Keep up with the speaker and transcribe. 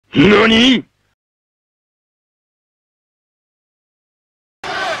NANI?!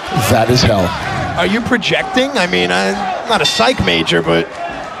 That is hell. Are you projecting? I mean, I'm not a psych major, but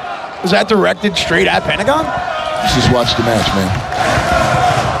was that directed straight at Pentagon? Just watch the match, man.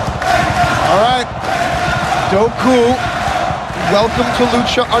 All right. Doku, welcome to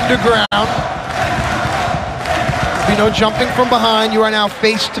Lucha Underground. There'll be no jumping from behind. You are now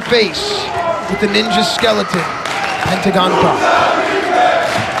face to face with the Ninja Skeleton, Pentagon Dark.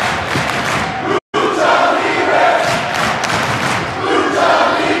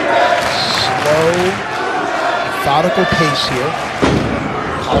 Methodical pace here.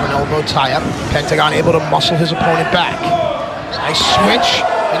 Collar and elbow tie up. Pentagon able to muscle his opponent back. Nice switch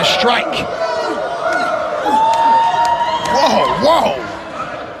and a strike. Whoa, whoa.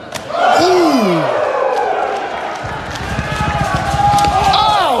 Ooh.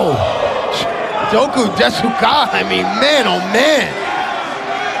 Oh! Doku Desuka. I mean, man, oh man.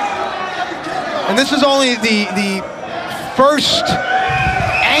 And this is only the first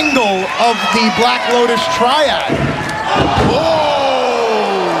angle of the Black Lotus Triad.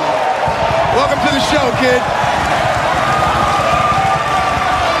 Whoa! Welcome to the show, kid.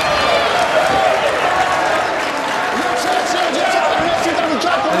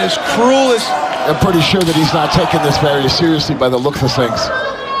 And as cruel as... I'm pretty sure that he's not taking this very seriously by the look of things.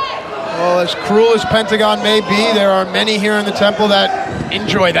 Well, as cruel as Pentagon may be, there are many here in the temple that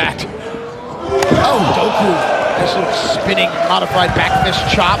enjoy that. Oh, Doku. This little spinning, modified back fist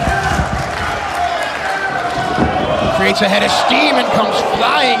chop. Creates a head of steam and comes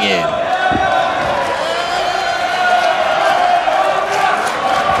flying in.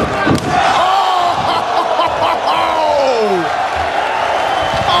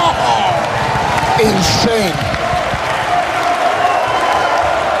 Oh! Insane.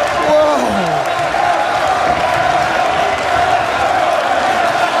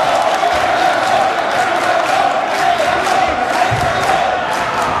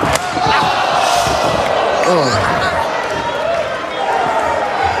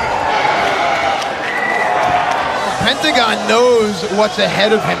 Pentagon knows what's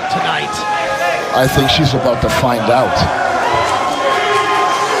ahead of him tonight. I think she's about to find out.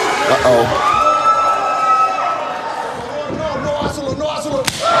 Uh-oh.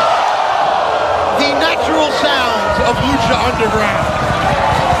 The natural sounds of Lucha Underground.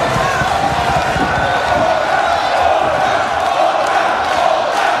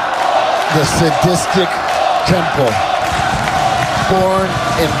 The sadistic temple. Born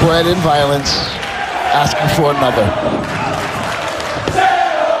and bred in violence, asking for another.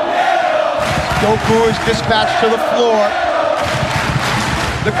 Doku is dispatched to the floor.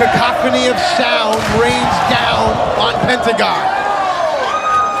 The cacophony of sound rains down on Pentagon.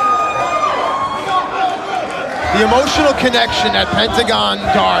 The emotional connection that Pentagon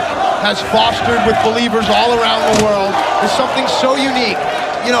Dark has fostered with believers all around the world is something so unique.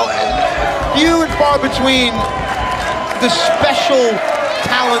 You know, few and far between the special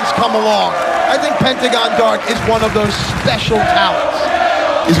talents come along. I think Pentagon Dark is one of those special talents.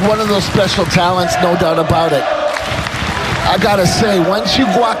 He's one of those special talents, no doubt about it. I gotta say, once you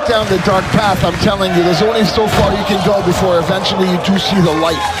walk down the dark path, I'm telling you, there's only so far you can go before eventually you do see the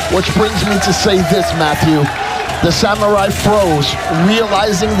light. Which brings me to say this, Matthew. The samurai froze,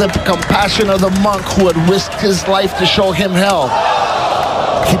 realizing the compassion of the monk who had risked his life to show him hell.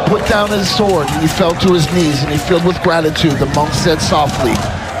 He put down his sword and he fell to his knees, and he filled with gratitude. The monk said softly,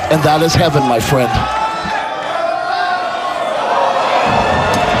 and that is heaven, my friend.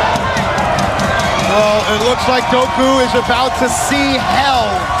 Well, it looks like Doku is about to see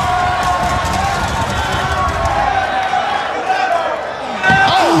hell.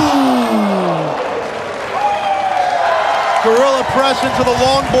 Oh! Gorilla press into the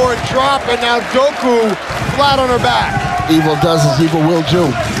longboard drop, and now Doku flat on her back. Evil does as evil will do.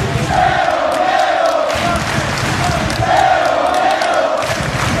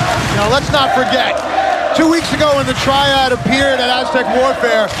 Now let's not forget, 2 weeks ago when the Triad appeared at Aztec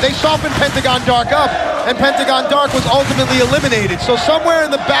Warfare, they softened Pentagon Dark up, and Pentagon Dark was ultimately eliminated. So somewhere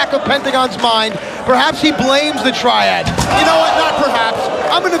in the back of Pentagon's mind, perhaps he blames the Triad. You know what, not perhaps.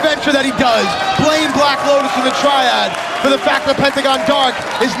 I'm gonna venture that he does blame Black Lotus and the Triad for the fact that Pentagon Dark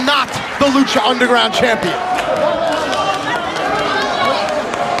is not the Lucha Underground champion.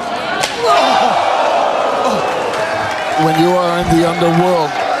 When you are in the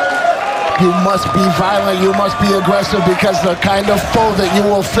underworld, you must be violent, you must be aggressive, because the kind of foe that you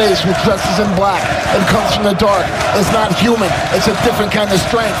will face who dresses in black and comes from the dark is not human. It's a different kind of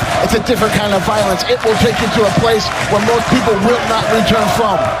strength. It's a different kind of violence. It will take you to a place where most people will not return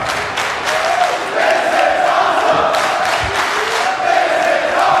from.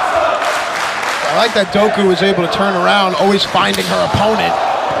 I like that Doku was able to turn around, always finding her opponent.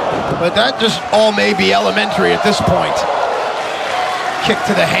 But that just all may be elementary at this point. Kick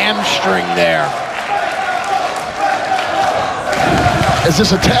to the hamstring there. Is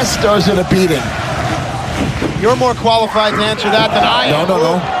this a test or is it a beating? You're more qualified to answer that than I am.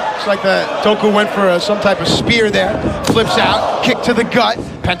 No. It's like the Doku went for some type of spear there. Flips out, kick to the gut.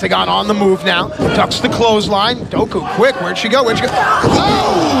 Pentagon on the move now. Ducks the clothesline. Doku, quick, where'd she go? Oh!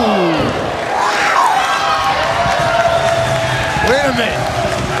 Wait a minute.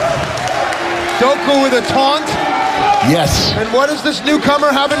 Doku with a taunt? Yes. And what does this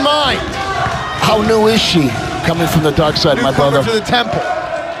newcomer have in mind? How new is she? Coming from the dark side, my brother. To the temple.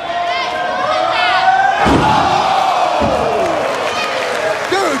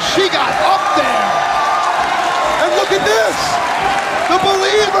 Dude, she got up there. And look at this. The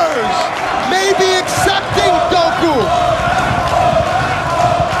believers may be accepting Doku.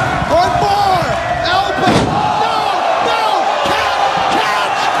 One more. Elbow. No.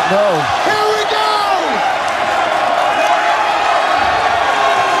 Catch. No. Here we go.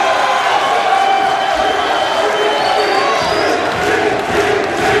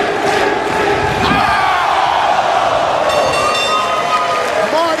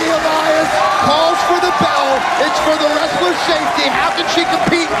 It's for the wrestler's safety. How can she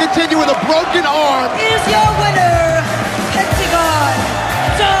compete and continue with a broken arm? Is your winner, Pentagon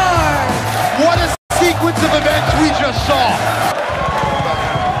Dark. What a sequence of events we just saw.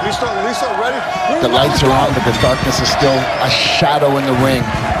 Lisa, ready? The lights are on, but the darkness is still a shadow in the ring.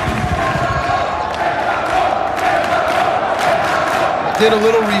 Did a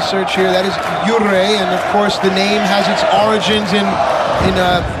little research here. That is Yurei, and of course the name has its origins in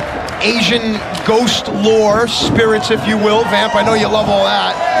Asian ghost lore, spirits, if you will. Vamp, I know you love all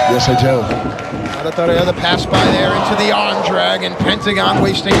that. Yes, I do. I thought I had to pass by there into the arm drag, and Pentagon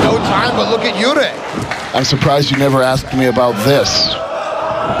wasting no time, but look at Yurei. I'm surprised you never asked me about this.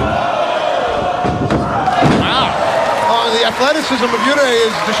 Wow. The athleticism of Yurei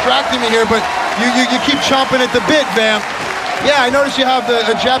is distracting me here, but you keep chomping at the bit, Vamp. Yeah, I noticed you have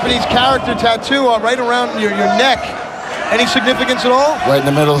a Japanese character tattoo right around your neck. Any significance at all? Right in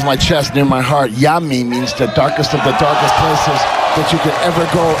the middle of my chest, near my heart. Yami means the darkest of the darkest places that you could ever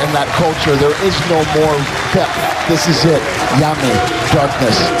go in that culture. There is no more depth. This is it. Yami,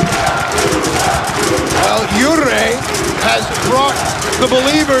 darkness. Well, Yurei has brought the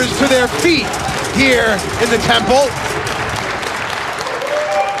believers to their feet here in the temple.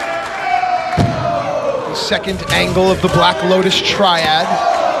 The second angle of the Black Lotus Triad.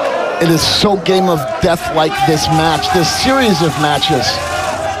 It is so game of death like this match, this series of matches.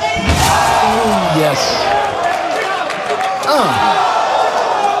 Ooh, yes.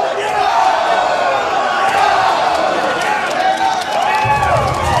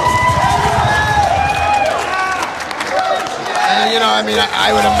 And, you know, I mean, I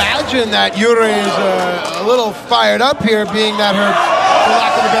would imagine that Yurei is a little fired up here, being that her, for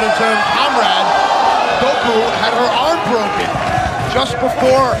lack of a better term, comrade, Doku, had her arm broken just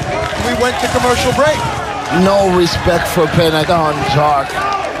before we went to commercial break. No respect for Pentagon Dark.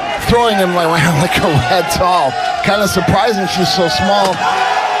 Throwing him around like a red doll. Kind of surprising she's so small,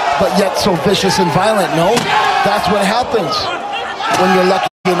 but yet so vicious and violent, no? That's what happens when you're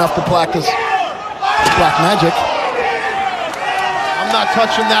lucky enough to practice black magic. I'm not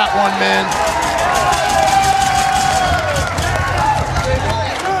touching that one, man.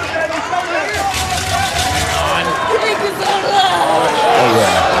 Oh,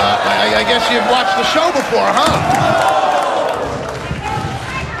 yeah. I guess you've watched the show before, huh?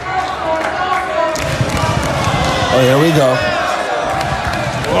 Oh, here we go.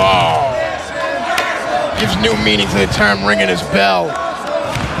 Whoa. Gives new meaning to the term ringing his bell.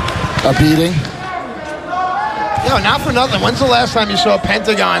 A beating? Yo, not for nothing. When's the last time you saw a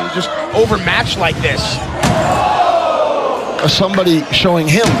Pentagon just overmatched like this? Or somebody showing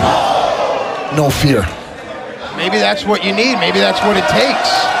him no fear. Maybe that's what you need. Maybe that's what it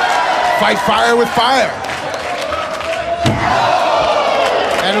takes. Fight fire with fire.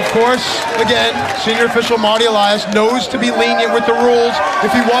 And of course, again, senior official Marty Elias knows to be lenient with the rules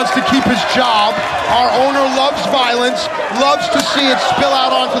if he wants to keep his job. Our owner loves violence, loves to see it spill out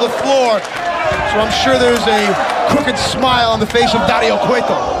onto the floor. So I'm sure there's a crooked smile on the face of Dario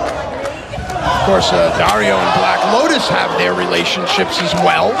Cueto. Of course, Dario and Black Lotus have their relationships as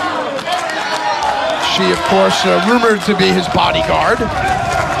well. She, of course, rumored to be his bodyguard.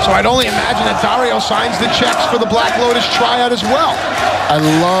 So I'd only imagine that Dario signs the checks for the Black Lotus Triad as well. I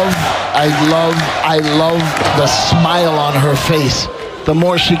love the smile on her face the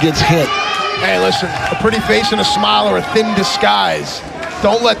more she gets hit. Hey, listen, a pretty face and a smile are a thin disguise.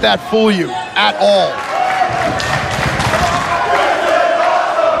 Don't let that fool you. at all.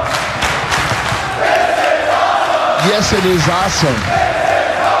 Yes, it is awesome.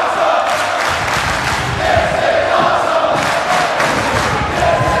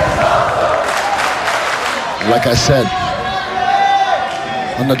 Like I said,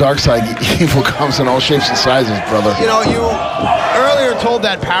 on the dark side, evil comes in all shapes and sizes, brother. You know, you earlier told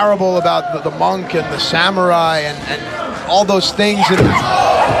that parable about the monk and the samurai and all those things. And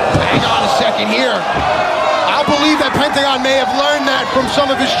hang on a second here. I'll believe that Pentagon may have learned that from some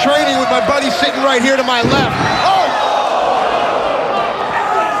of his training with my buddy sitting right here to my left. Oh!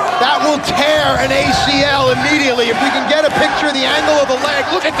 That will tear an ACL immediately. If we can get a picture of the angle of the leg,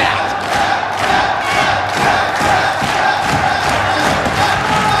 look at that.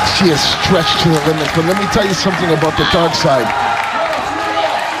 She is stretched to the limit, but let me tell you something about the dark side.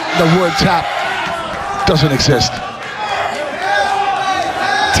 The word tap doesn't exist.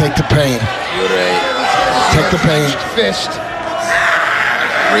 Take the pain. Take the pain. Fist.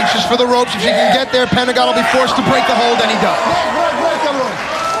 Reaches for the ropes. If she can get there, Pentagon will be forced to break the hold, and he does.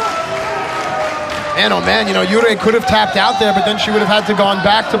 Man, oh man, you know, Yurei could have tapped out there, but then she would have had to gone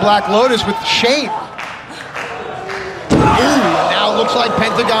back to Black Lotus with shame. Ooh, and now it looks like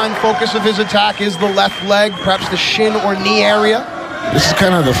Pentagon focus of his attack is the left leg, perhaps the shin or knee area. This is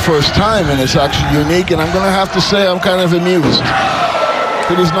kind of the first time, and it's actually unique, and I'm going to have to say I'm kind of amused.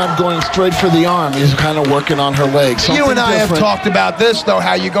 But he's not going straight for the arm. He's kind of working on her legs. You and I have talked about this, though,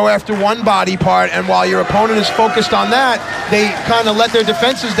 how you go after one body part, and while your opponent is focused on that, they kind of let their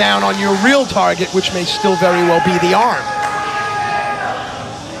defenses down on your real target, which may still very well be the arm.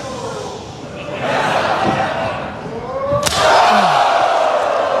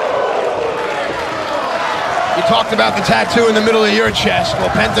 You talked about the tattoo in the middle of your chest. Well,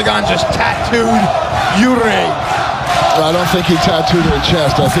 Pentagon just tattooed Yurei. I don't think he tattooed her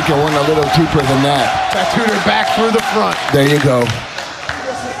chest. I think it went a little deeper than that. Tattooed her back through the front. There you go.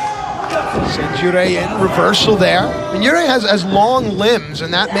 Sends Yurei in, reversal there. And Yurei has long limbs,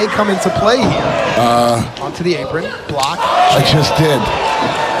 and that may come into play here. Onto the apron, block. I just did.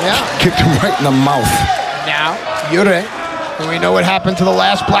 Yeah. Kicked him right in the mouth. Now, Yurei. And we know what happened to the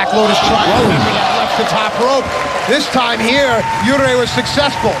last Black Lotus trial. Remember that left the top rope. This time here, Yurei was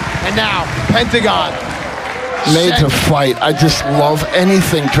successful. And now, Pentagon. Made to fight. I just love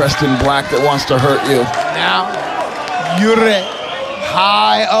anything dressed in black that wants to hurt you. Now, Yurei,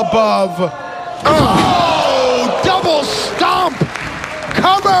 high above. Oh, double stomp!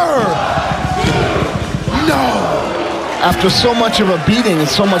 Cover! No! After so much of a beating and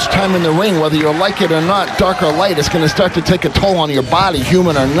so much time in the ring, whether you like it or not, dark or light, it's going to start to take a toll on your body,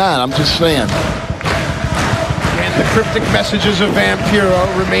 human or not. I'm just saying. And the cryptic messages of Vampiro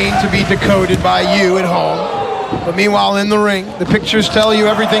remain to be decoded by you at home. But meanwhile, in the ring, the pictures tell you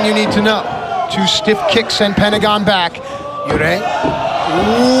everything you need to know. 2 stiff kicks send Pentagon back. Yurei.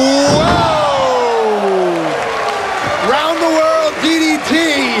 Whoa! Round the world DDT.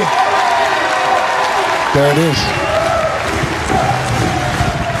 There it is.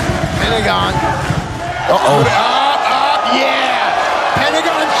 Pentagon. Uh-oh. Yeah!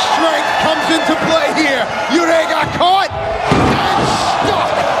 Pentagon's strength comes into play here. Yurei got caught and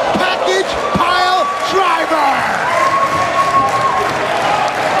stuck. Package pile driver.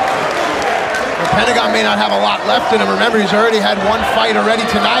 Well, Pentagon may not have a lot left in him. Remember, he's already had one fight already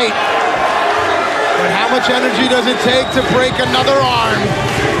tonight. But how much energy does it take to break another arm?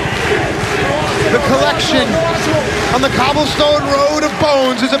 The collection on the cobblestone road of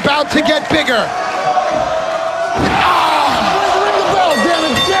bones is about to get bigger. Ring the bell, damn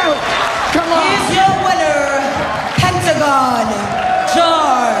it. Come on. Here's your winner, Pentagon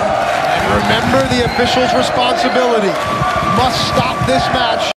Dark. And remember the official's responsibility. Must stop this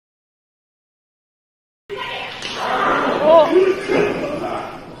match.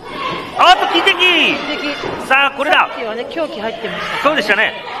さあこれだ。狂気入ってました。そうでした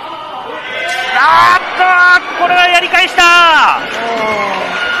ね。これはやり返した。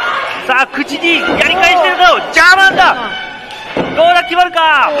さあ口にやり返してるぞ。ジャーマンだ。どうだ決まる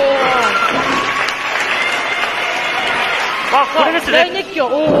か。これですね。大熱狂。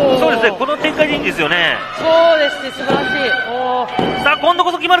そうですね。この展開でいいんですよね。そうですね。素晴らしい。さあ今度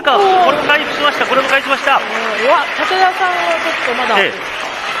こそ決まるか。これも回復しました。これも返しました。武田さんはちょっとまだ。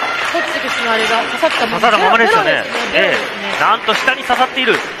ホッチキスのあれが刺さったままですよね。なんと下に刺さってい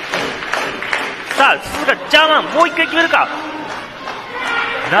る。さあ、鈴鹿ジャーマン、もう一回決めるか。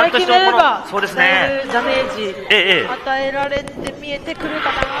なんとしてもこの、そうですね。ダメージ与えられて見えてくる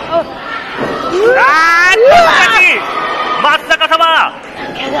かな。難しい。松坂様。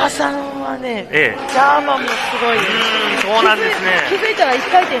武田さんはね、ええ、ジャーマンもすごい。そうなんですね。気づいたら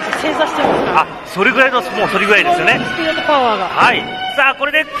1回転して正座してますから。あ、それぐらいの、もうそれぐらいですよね。スピードとパワーが。はい。さあ、こ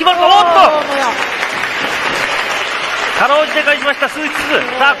れで決まるか。おっとかろうじて返しました、鈴木鈴。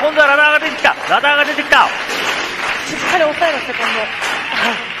さあ、今度はラダーが出てきた。ラダーが出てきた。しっかり抑えました、今度。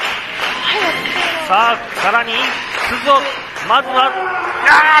さあ、さらに、鈴を、まずは、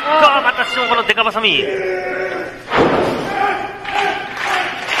またしてもこのデカバサミ。そ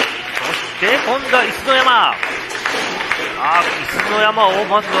して、今度は椅子の山。椅子の山を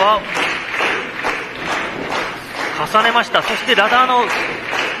まずは、重ねました。そしてラダーの、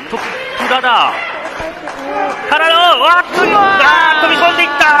トップラダー。からの、飛び込んでいっ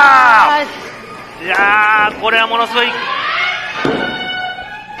た。いやー、これはものすごい。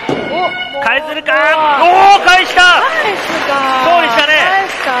返せるか。返した。そうでしたね。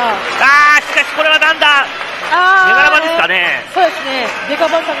しかしこれはなんだ。メガラバですかね。そうですね。デカ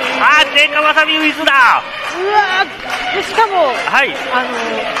バサミ。デカバサミウィズだ。でしかも、はい。武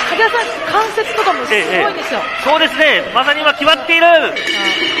田さん関節とかもすごいんですよ。そうですね。まさに今決まっている。いや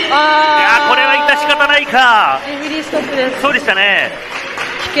これは致し方ないか。リリーストップです。そうでしたね。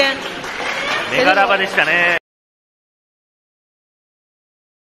危険。メガラバでしたね。